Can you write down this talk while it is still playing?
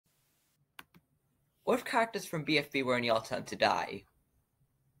What characters from BFB were in your turn to die?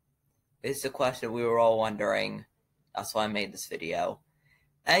 This is a question we were all wondering. That's why I made this video.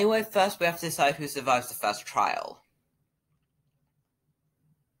 Anyway, first we have to decide who survives the first trial.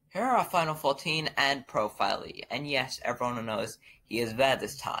 Here are our final 14 and Profile, and yes, everyone knows he is there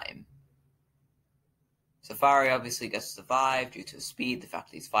this time. Safari obviously gets to survive due to his speed, the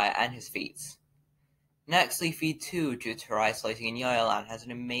fact that he's fire, and his feats. Next, Leafy 2, due to her isolating in Yoyoland, has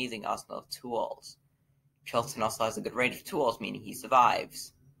an amazing arsenal of tools. Chilton also has a good range of tools, meaning he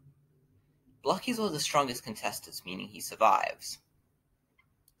survives. Blocky's one of the strongest contestants, meaning he survives.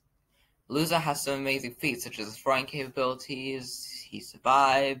 Loser has some amazing feats, such as his throwing capabilities, he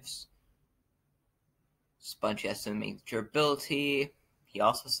survives. Spongy has some amazing durability, he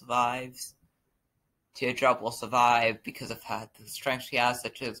also survives. Teardrop will survive because of the strength she has,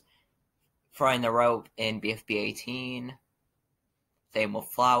 such as throwing the rope in BFB 18. Same with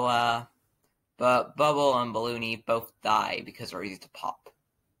Flower. But Bubble and Balloony both die because they're easy to pop.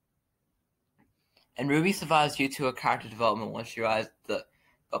 And Ruby survives due to her character development once she realized that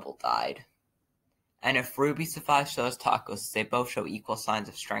Bubble died. And if Ruby survives, so does Taco, since they both show equal signs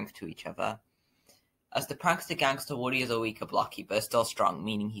of strength to each other. As the prankster gangster, Woody is a weaker Blocky, but is still strong,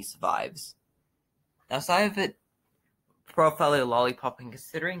 meaning he survives. Now, aside of it, Profile Lollipop, and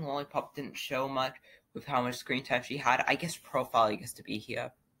considering Lollipop didn't show much with how much screen time she had, I guess Profile gets to be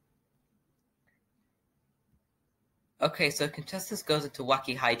here. Okay, so contestants goes into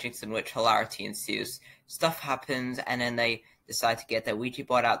wacky hijinks in which hilarity ensues. Stuff happens, and then they decide to get their Ouija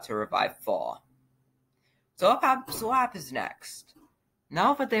board out to revive 4. So what happens next?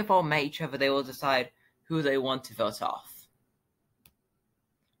 Now that they've all met each other, they will decide who they want to vote off.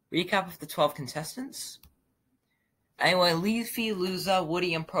 Recap of the 12 contestants. Anyway, Leafy, Loser,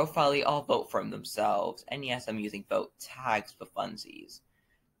 Woody, and Profile all vote for themselves. And yes, I'm using vote tags for funsies.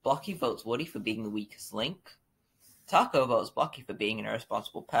 Blocky votes Woody for being the weakest link. Taco votes Blocky for being an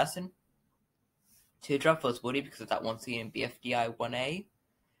irresponsible person. Teardrop votes Woody because of that one scene in BFDI 1A.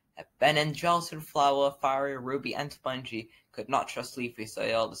 Ben and Jelson, Flower, Fiery, Ruby, and Spongy could not trust Leafy, so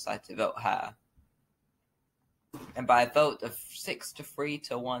they all decide to vote her. And by a vote of 6-3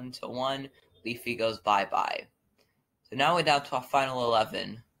 to 1-1, Leafy goes bye-bye. So now we're down to our final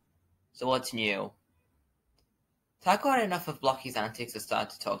 11. So what's new? Taco had enough of Blocky's antics and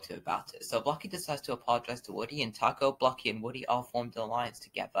started to talk to him about it. So Blocky decides to apologize to Woody, and Taco, Blocky, and Woody all formed an alliance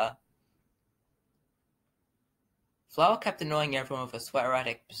together. Flower kept annoying everyone with a sweater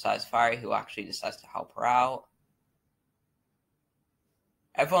addict besides Fiery, who actually decides to help her out.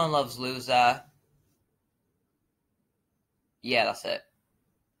 Everyone loves Loser. Yeah, that's it.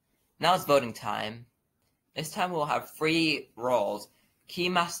 Now it's voting time. This time we'll have 3 roles.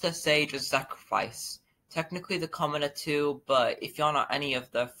 Keymaster, Sage, and Sacrifice. Technically the commoner too, but if you're not any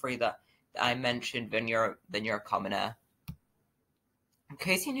of the 3 that I mentioned, then you're a commoner. In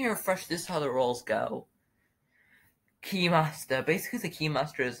case you need to refresh, this is how the roles go. Keymaster. Basically the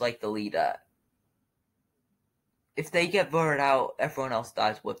Keymaster is like the leader. If they get voted out, everyone else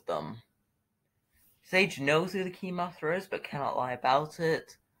dies with them. Sage knows who the Keymaster is, but cannot lie about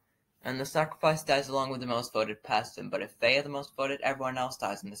it. And the Sacrifice dies along with the most voted person, but if they are the most voted, everyone else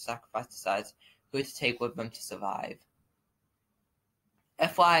dies, and the Sacrifice decides who to take with them to survive.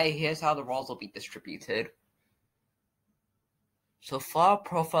 FYI, here's how the roles will be distributed. So Flower,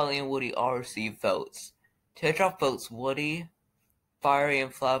 Profile, and Woody all receive votes. Teardrop votes Woody, Fiery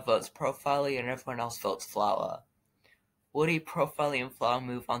and Flower votes Profile, and everyone else votes Flower. Woody, Profile, and Flower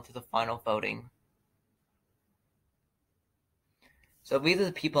move on to the final voting. So these are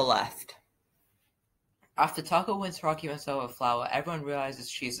the people left. After Taco wins her arguments over Flower, everyone realizes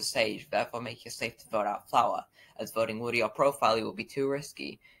she's a Sage, therefore making it safe to vote out Flower, as voting Woody or Profile will be too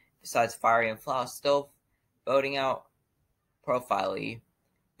risky. Besides Fiery and Flower still voting out Profile.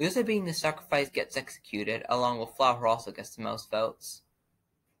 Loser being the Sacrifice gets executed, along with Flower who also gets the most votes.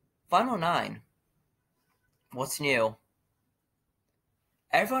 Final 9. What's new?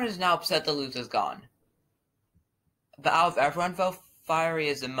 Everyone is now upset the loser's gone. But out of everyone though, Fiery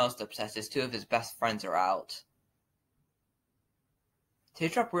is the most upset as 2 of his best friends are out.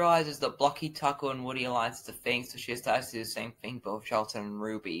 Teardrop realizes that Blocky, Taco, and Woody alliance is a thing, so she decides to do the same thing but with Shelton and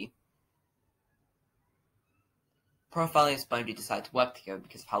Ruby. Profile and Spongy decide to work together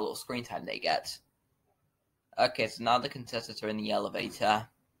because of how little screen time they get. Okay, so now the contestants are in the elevator.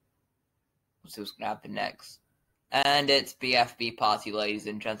 We'll see what's going to happen next. And it's BFB party, ladies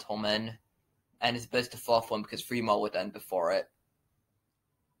and gentlemen. And it's supposed to 4th one because 3 more were done before it.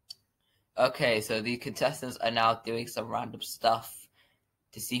 Okay, so the contestants are now doing some random stuff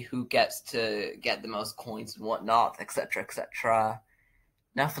to see who gets to get the most coins and whatnot, etc., etc.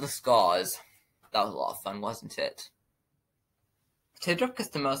 Now for the scores. That was a lot of fun, wasn't it? Teardrop gets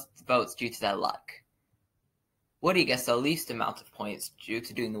the most votes due to their luck. Woody gets the least amount of points due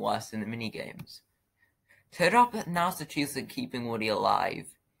to doing the worst in the minigames. Teardrop now succeeds in keeping Woody alive.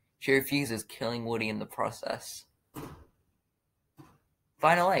 She refuses, killing Woody in the process.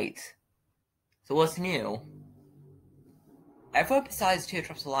 Final 8. So what's new? Everyone besides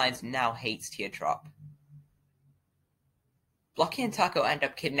Teardrop's alliance now hates Teardrop. Blocky and Taco end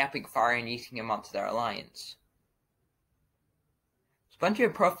up kidnapping Fire and eating him onto their alliance. Spongy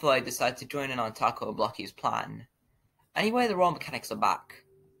and Profile decide to join in on Taco and Blocky's plan. Anyway, the raw mechanics are back.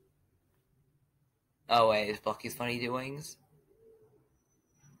 Oh wait, is Blocky's funny doings?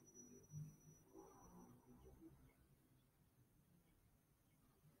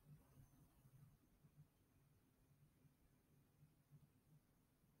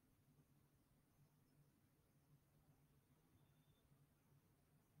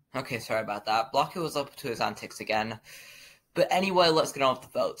 Okay, sorry about that. Blocky was up to his antics again. But anyway, let's get on with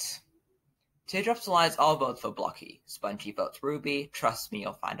the votes. Teardrop's alliance all votes for Blocky. Spongy votes Ruby, trust me,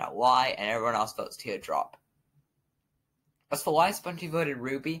 you'll find out why, and everyone else votes Teardrop. As for why Spongy voted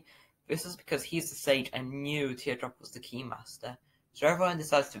Ruby, this is because he's the sage and knew Teardrop was the Keymaster, so everyone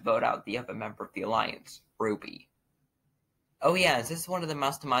decides to vote out the other member of the alliance, Ruby. Oh yeah, as this is one of the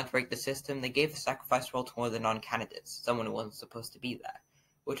masterminds break the system, they gave the sacrifice role to one of the non-candidates, someone who wasn't supposed to be there,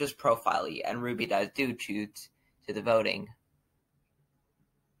 which was Profile, and Ruby dies due to the voting.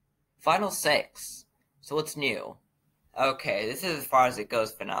 Final 6. So what's new? Okay, this is as far as it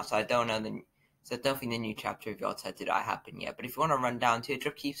goes for now, so I don't think the new chapter of YTTD did happen yet. But if you want to run down,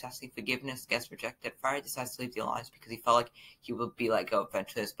 Teardrop keeps asking forgiveness, gets rejected. Fire decides to leave the alliance because he felt like he would be let go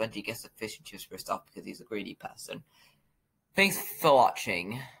eventually. Spongy gets the fish and chips for himself because he's a greedy person. Thanks for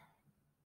watching.